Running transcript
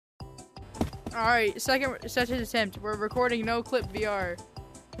Alright, second attempt. We're recording NoClip VR.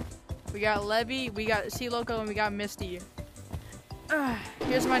 We got Levi, we got Loco, and we got Misty.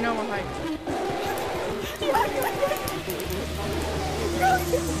 Here's my normal height.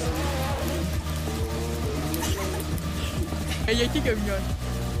 Hey, yeah, keep going.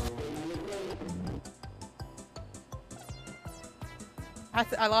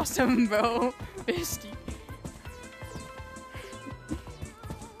 I lost him, bro. Misty.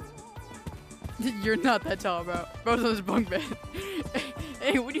 You're not that tall, bro. Bro's on his bunk bed.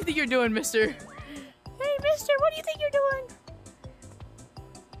 Hey, what do you think you're doing, mister? Hey, mister, what do you think you're doing?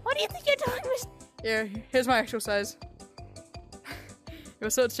 What do you think you're doing, mister? Here, here's my actual size.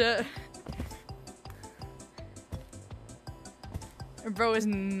 What's up, chat? Bro is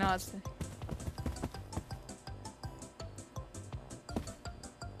not.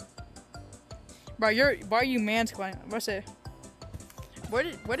 Bro, why are you mansplaining? What's it? Where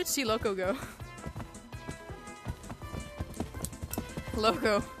did Loco go?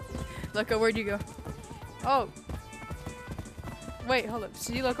 Loco, where'd you go? Oh, wait, hold up.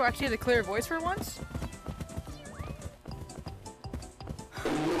 Loco actually has a clear voice for once.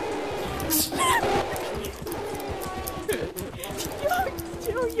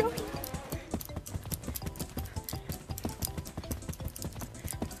 yo.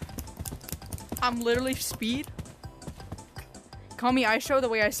 I'm literally speed. Call me Aisho the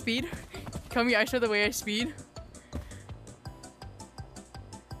way I speed. Call me Aisho the way I speed.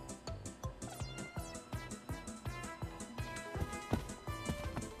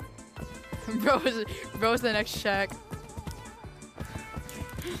 Bro's the next Shaq.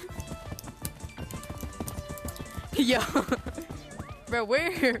 Yo. Bro,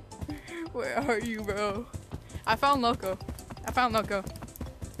 where are you, bro? I found Loco.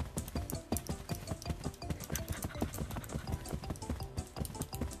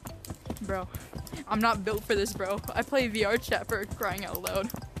 Bro, I'm not built for this, bro. I play VR chat for crying out loud.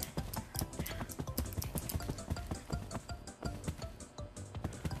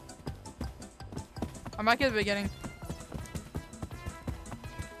 I'm back at the beginning.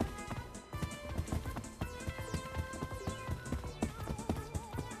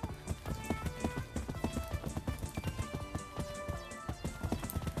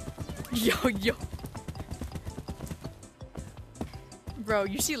 Yo. Bro,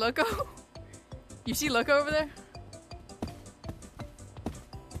 you see Loco? You see Loco over there?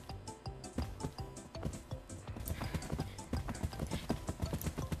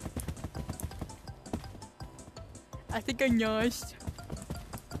 I think I nosed.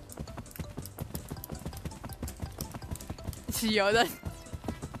 Yo, that.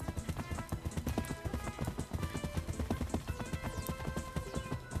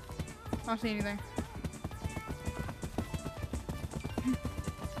 I don't see anything.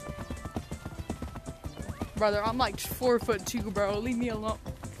 Brother, I'm like 4'2", bro. Leave me alone.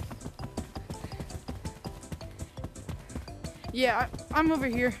 Yeah, I'm over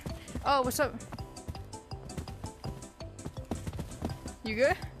here. Oh, what's up? You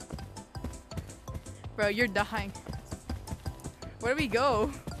good? Bro, you're dying. Where do we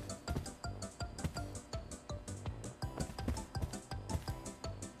go?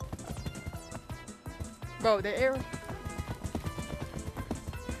 Bro, the air.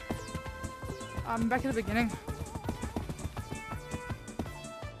 I'm back at the beginning.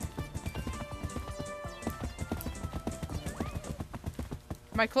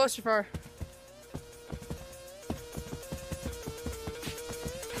 Am I close or far?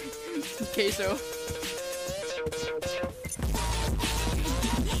 Queso.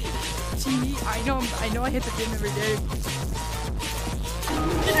 Gee, I know I hit the gym every day.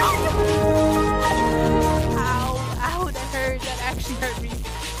 Ow, that hurt. That actually hurt me.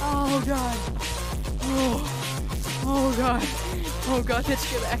 Oh god. Oh god, that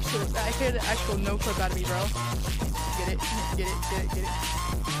scared the actual NoClip out of me, bro. Get it.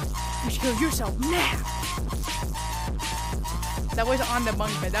 You should kill yourself now. That was on the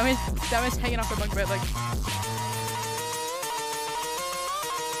bunk bed. That was hanging off the bunk bed, like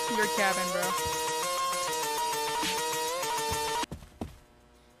your cabin, bro.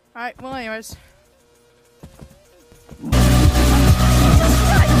 Alright, well anyways.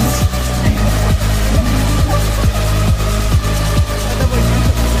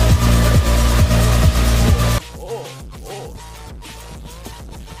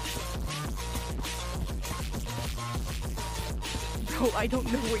 Bro, I don't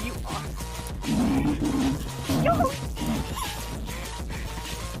know where you are. Yo!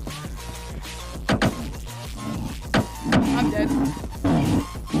 I'm dead.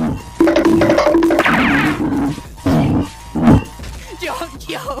 Yo,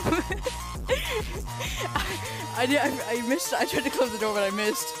 Yo! I missed. I tried to close the door, but I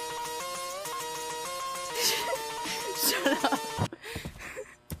missed. Shut up.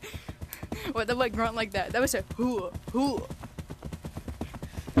 What the like grunt like that? That was a hoo hoo.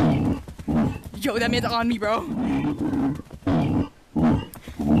 Yo, that man's on me, bro.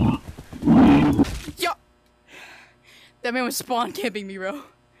 Yo! That man was spawn camping me, bro.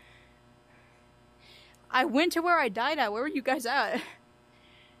 I went to where I died at. Where were you guys at?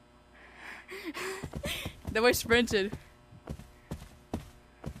 That way sprinted.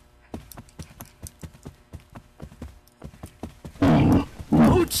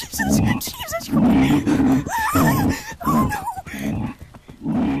 Oh, Jesus! Jesus Christ! Oh, no!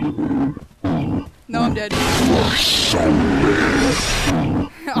 No, I'm dead.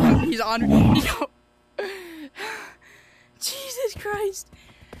 Oh, he's on me. Yo. Jesus Christ!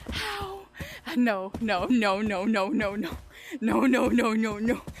 How? No, no, no, no, no, no, no. No, no, no, no,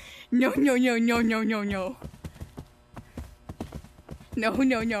 no. No, no, no, no, no, no, no. No,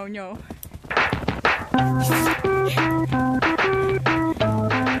 no, no, no.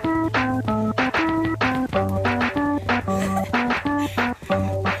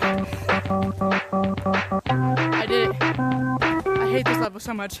 I did it. I hate this level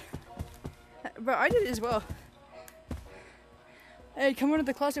so much. Bro, I did it as well. Hey, come into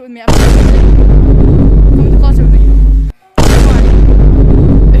the closet with me after this. Come in the closet with me. Come on.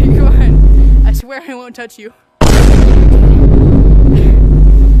 Hey, come on. I swear I won't touch you.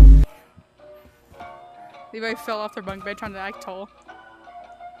 Levi fell off their bunk bed trying to act tall.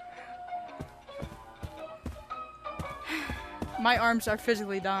 My arms are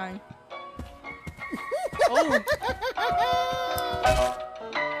physically dying. Oh.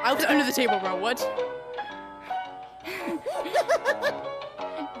 I was under the table, bro. What?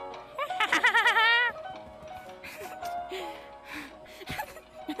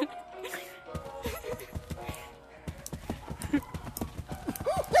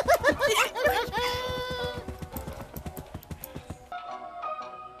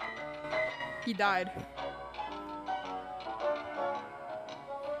 He died.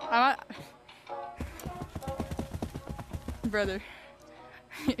 I'm not... Brother.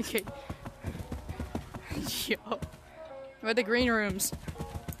 Okay. Yo. I'm at the green rooms.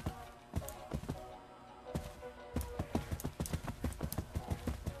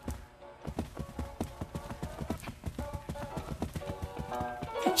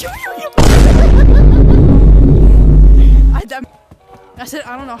 I said,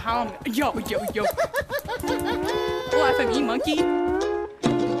 I don't know how I'm. Yo, yo, yo. Oh, FME monkey.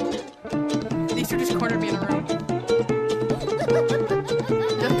 These two just cornered me in a room.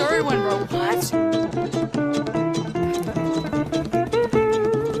 The third one, bro. What?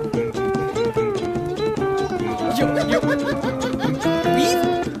 Yo, yo. Leave?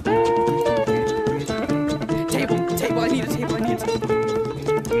 Table, I need a table, I need a table.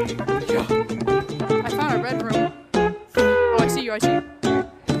 Yo. I found a red room. Oh, I see you, I see you.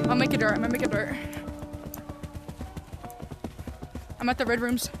 I'll make a dirt, I'm gonna make a dirt. I'm at the red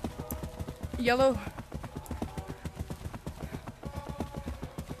rooms. Yellow.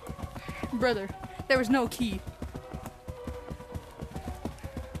 Brother, there was no key.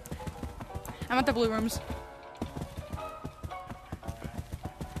 I'm at the blue rooms.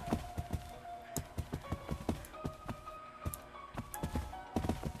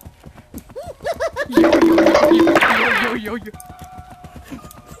 Yo.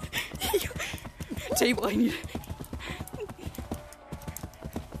 Table, I need it.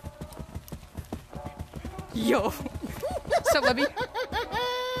 Yo. What's up, Levi?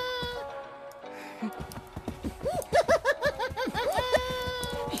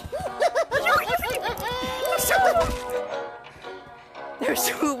 There's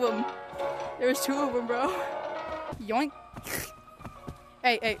two of them. There's two of them, bro. Yoink.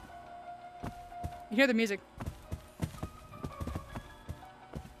 Hey. You hear the music.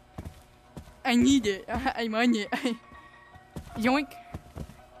 I need it. I'm on it. Yoink.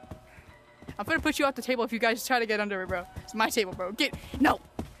 I'm gonna put you off the table if you guys try to get under it, bro. It's my table, bro. Get. No.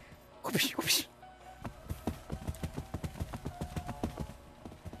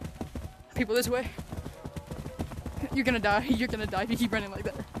 People this way. You're gonna die. You're gonna die if you keep running like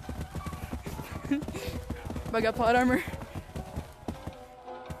that. I got plot armor.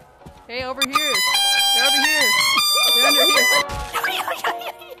 Hey, over here. They're over here. They're under here.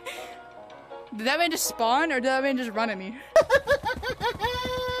 Did that man just spawn, or did that man just run at me?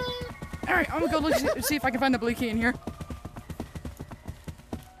 Alright, I'm gonna go look see if I can find the blue key in here.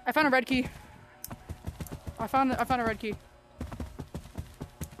 I found a red key. I found a red key.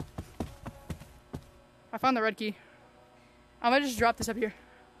 I found the red key. I'm gonna just drop this up here.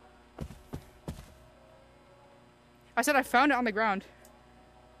 I said I found it on the ground.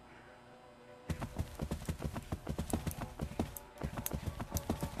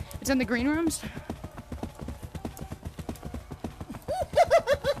 It's in the green rooms.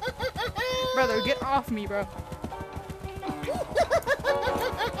 Brother, get off me, bro.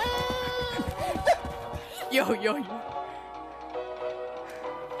 Yo.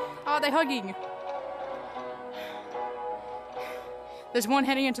 Oh, they're hugging. There's one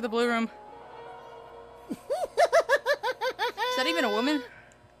heading into the blue room. Is that even a woman?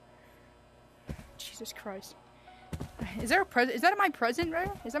 Jesus Christ. Is there a present? Is that my present,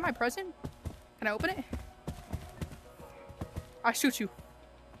 right? Is that my present? Can I open it? I shoot you.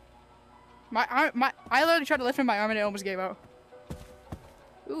 I literally tried to lift in my arm and it almost gave out.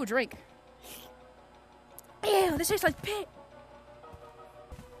 Ooh, drink. Ew, this tastes like pit.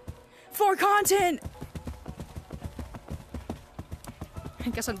 For content! I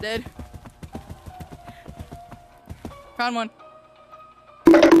guess I'm dead. Found one.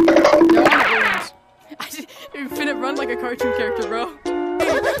 They're on the balloons. I just infinite run like a cartoon character, bro. Yo,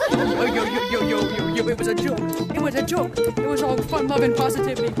 it was a joke. It was a joke. It was all fun, love, and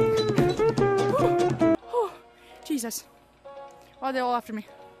positivity. Jesus. Why are they all after me?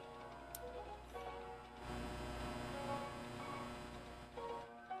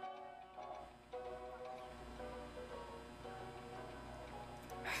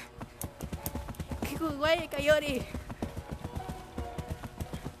 Wait, coyote.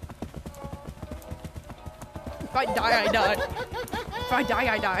 If I die, I die. If I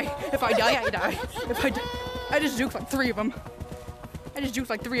die, I die. If I die, I die. If I die, I just juked like 3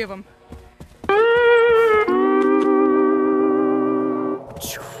 of them.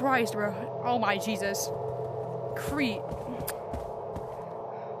 Christ, bro. Oh my Jesus. Crete.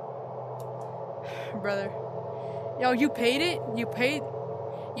 Brother. Yo, you paid it? You paid.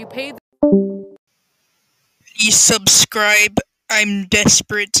 Please subscribe. I'm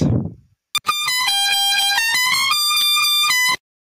desperate.